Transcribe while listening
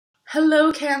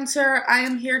Hello, Cancer. I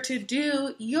am here to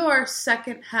do your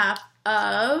second half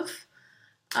of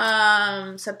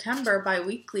September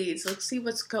bi-weeklies. Let's see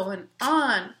what's going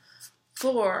on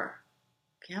for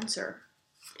Cancer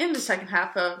in the second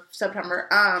half of September.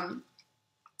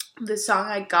 The song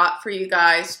I got for you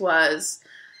guys was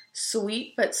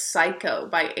Sweet But Psycho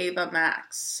by Ava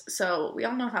Max. So we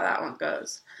all know how that one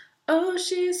goes. Oh,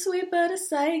 she's sweet but a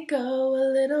psycho,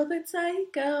 a little bit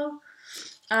psycho.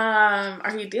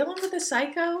 Are you dealing with a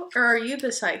psycho or are you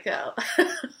the psycho?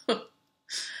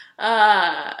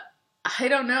 I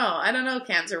don't know. I don't know,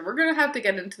 Cancer. We're going to have to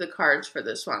get into the cards for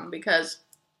this one because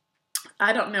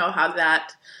I don't know how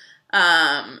that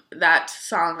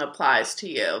song applies to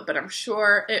you, but I'm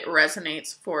sure it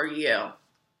resonates for you.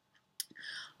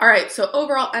 All right, so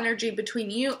overall energy between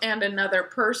you and another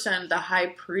person, the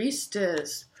High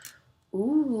Priestess.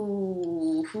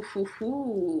 Ooh, hoo, hoo,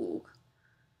 hoo.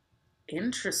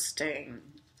 Interesting.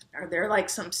 Are there like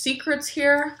some secrets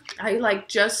here? I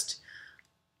just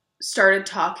started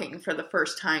talking for the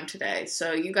first time today.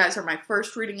 So you guys are my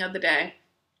first reading of the day.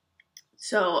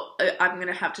 So I'm going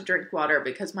to have to drink water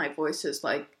because my voice is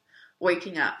like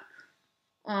waking up.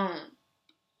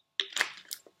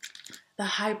 The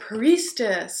High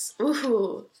Priestess.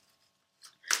 Ooh.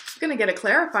 I'm going to get a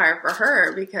clarifier for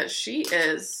her because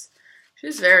she's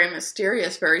very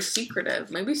mysterious, very secretive.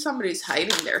 Maybe somebody's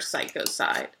hiding their psycho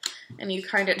side. And you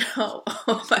kind of know,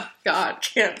 oh my God,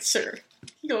 Cancer.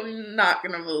 You're not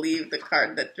going to believe the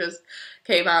card that just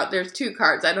came out. There's two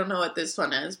cards. I don't know what this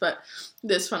one is, but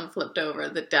this one flipped over,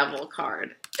 the Devil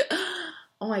card.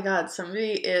 Oh my God,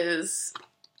 somebody is...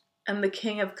 And the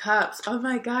King of Cups. Oh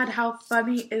my God, how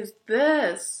funny is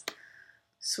this?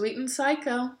 Sweet and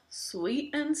psycho.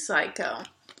 Sweet and psycho.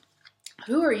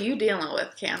 Who are you dealing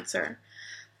with, Cancer?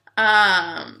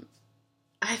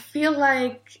 I feel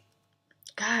like,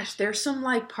 gosh, there's some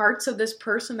like parts of this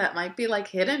person that might be like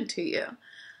hidden to you.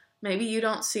 Maybe you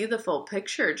don't see the full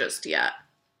picture just yet.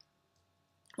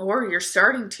 Or you're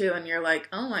starting to and you're like,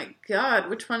 oh my God,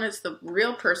 which one is the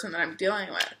real person that I'm dealing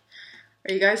with?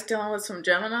 Are you guys dealing with some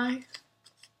Gemini?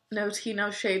 No tea,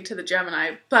 no shade to the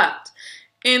Gemini. But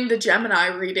in the Gemini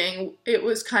reading, it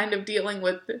was kind of dealing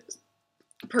with this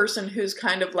person who's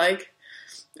kind of like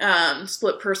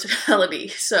split personality.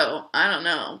 So I don't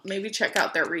know. Maybe check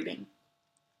out their reading.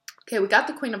 Okay, we got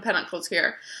the Queen of Pentacles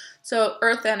here. So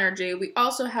Earth energy. We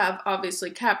also have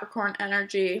obviously Capricorn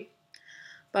energy,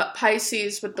 but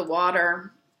Pisces with the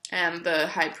water and the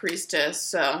High Priestess.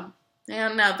 So,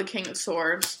 and now the King of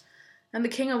Swords and the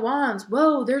King of Wands.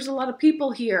 Whoa, there's a lot of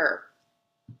people here.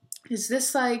 Is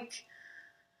this like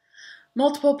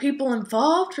multiple people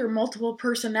involved or multiple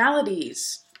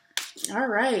personalities? All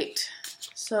right.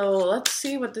 So let's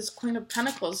see what this Queen of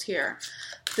Pentacles here.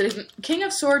 The King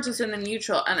of Swords is in the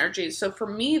neutral energy. So for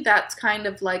me, that's kind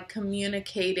of like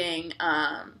communicating,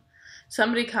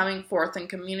 somebody coming forth and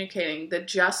communicating. The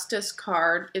Justice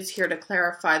card is here to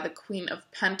clarify the Queen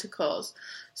of Pentacles.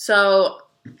 So,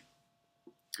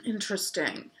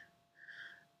 interesting.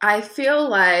 I feel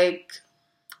like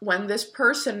when this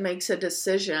person makes a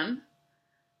decision,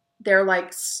 they're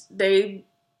like, they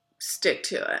stick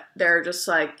to it. They're just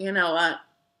like, you know what?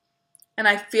 And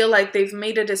I feel like they've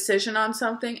made a decision on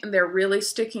something and they're really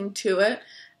sticking to it.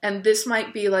 And this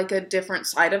might be like a different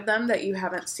side of them that you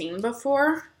haven't seen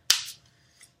before.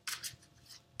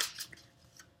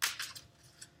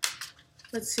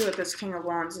 Let's see what this King of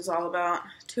Wands is all about.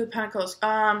 Two of Pentacles.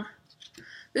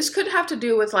 This could have to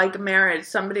do with like marriage.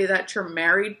 Somebody that you're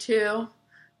married to.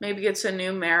 Maybe it's a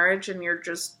new marriage and you're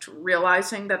just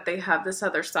realizing that they have this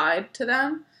other side to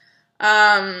them.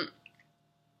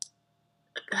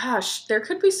 Gosh, there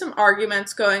could be some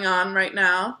arguments going on right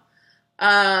now.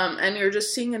 And you're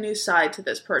just seeing a new side to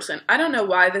this person. I don't know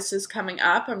why this is coming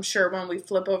up. I'm sure when we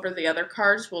flip over the other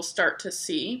cards, we'll start to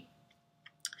see.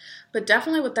 But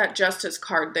definitely with that Justice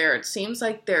card there, it seems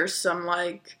like there's some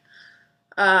like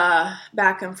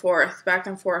back and forth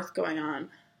going on.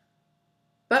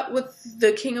 But with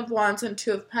the King of Wands and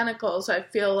Two of Pentacles, I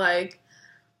feel like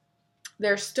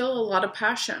there's still a lot of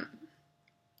passion.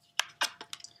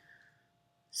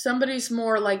 Somebody's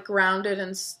more like grounded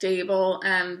and stable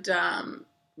and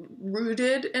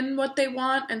rooted in what they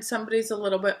want, and somebody's a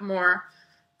little bit more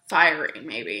fiery,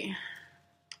 maybe.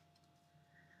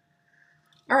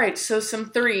 All right, so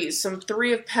some threes. Some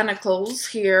Three of Pentacles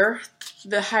here,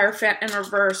 the Hierophant in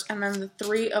reverse, and then the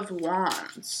Three of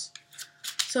Wands.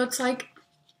 So it's like,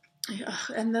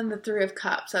 and then the Three of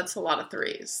Cups. That's a lot of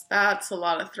threes. That's a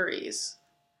lot of threes.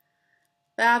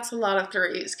 That's a lot of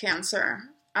threes, Cancer.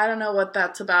 I don't know what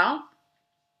that's about.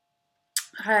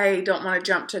 I don't want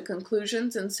to jump to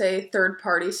conclusions and say third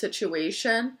party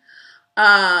situation.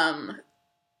 But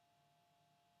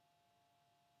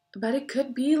it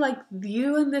could be like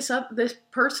you and this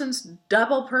person's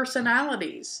double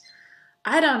personalities.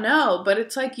 I don't know, but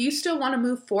it's like you still want to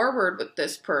move forward with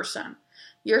this person.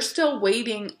 You're still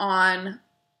waiting on,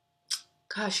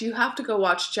 gosh, you have to go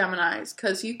watch Geminis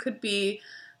because you could be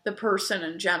the person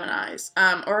in Geminis,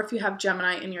 or if you have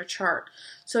Gemini in your chart.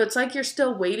 So it's like you're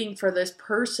still waiting for this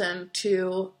person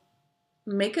to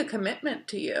make a commitment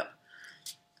to you.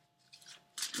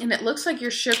 And it looks like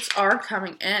your ships are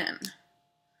coming in.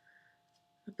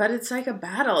 But it's like a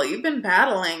battle. You've been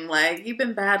battling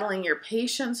your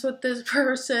patience with this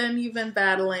person. You've been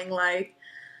battling like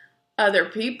other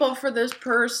people for this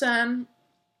person.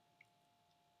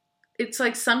 It's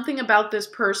like something about this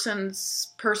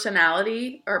person's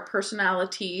personality or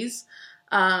personalities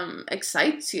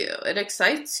excites you. It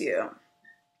excites you.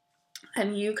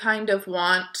 And you kind of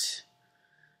want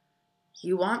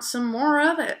some more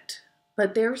of it.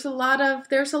 But there's a lot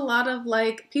of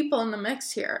like people in the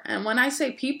mix here. And when I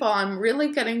say people, I'm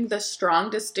really getting the strong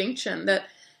distinction that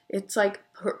it's like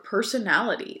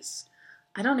personalities.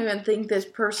 I don't even think this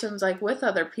person's like with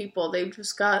other people. They've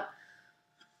just got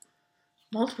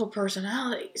multiple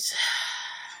personalities.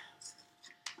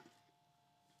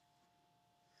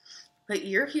 But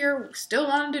you're here still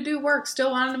wanting to do work,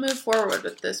 still wanting to move forward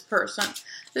with this person.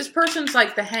 This person's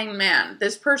like the Hanged Man.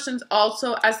 This person's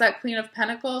also, as that Queen of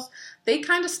Pentacles, they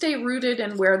kind of stay rooted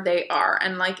in where they are.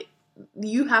 And like,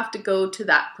 you have to go to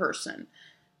that person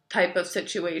type of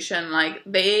situation. Like,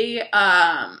 they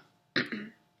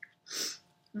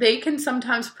can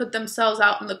sometimes put themselves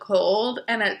out in the cold,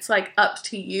 and it's like up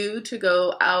to you to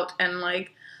go out and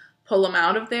like pull them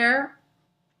out of there.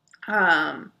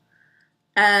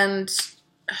 And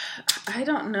I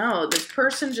don't know, this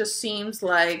person just seems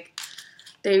like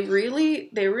they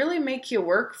really make you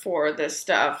work for this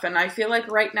stuff. And I feel like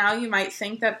right now you might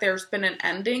think that there's been an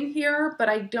ending here, but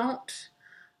I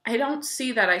don't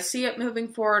see that. I see it moving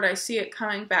forward. I see it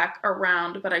coming back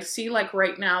around, but I see like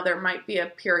right now there might be a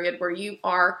period where you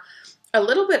are a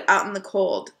little bit out in the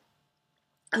cold.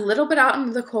 A little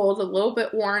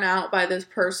bit worn out by this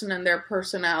person and their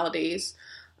personalities.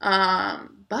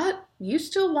 But you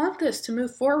still want this to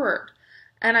move forward.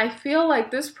 And I feel like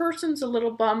this person's a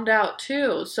little bummed out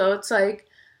too. So it's like,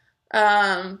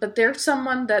 but they're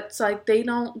someone that's like, they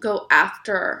don't go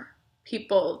after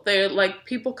people. They're like,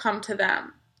 people come to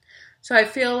them. So I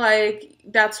feel like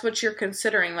that's what you're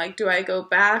considering. Like, do I go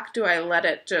back? Do I let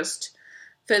it just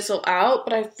fizzle out?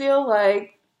 But I feel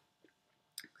like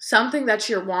something that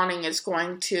you're wanting is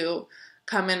going to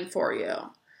come in for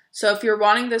you. So if you're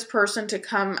wanting this person to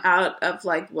come out of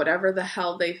like whatever the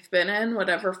hell they've been in,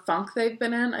 whatever funk they've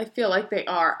been in, I feel like they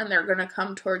are, and they're going to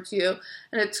come towards you,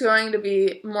 and it's going to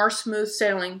be more smooth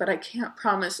sailing, but I can't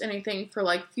promise anything for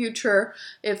like future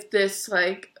if this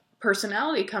like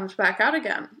personality comes back out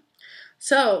again.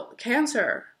 So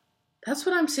Cancer, that's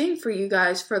what I'm seeing for you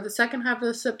guys for the second half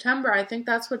of September. I think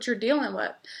that's what you're dealing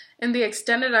with. In the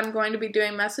extended, I'm going to be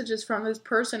doing messages from this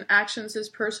person, actions this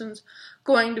person's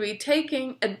going to be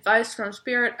taking, advice from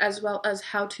Spirit, as well as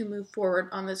how to move forward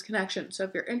on this connection. So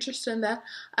if you're interested in that,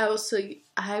 I will see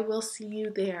you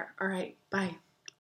there. All right, bye.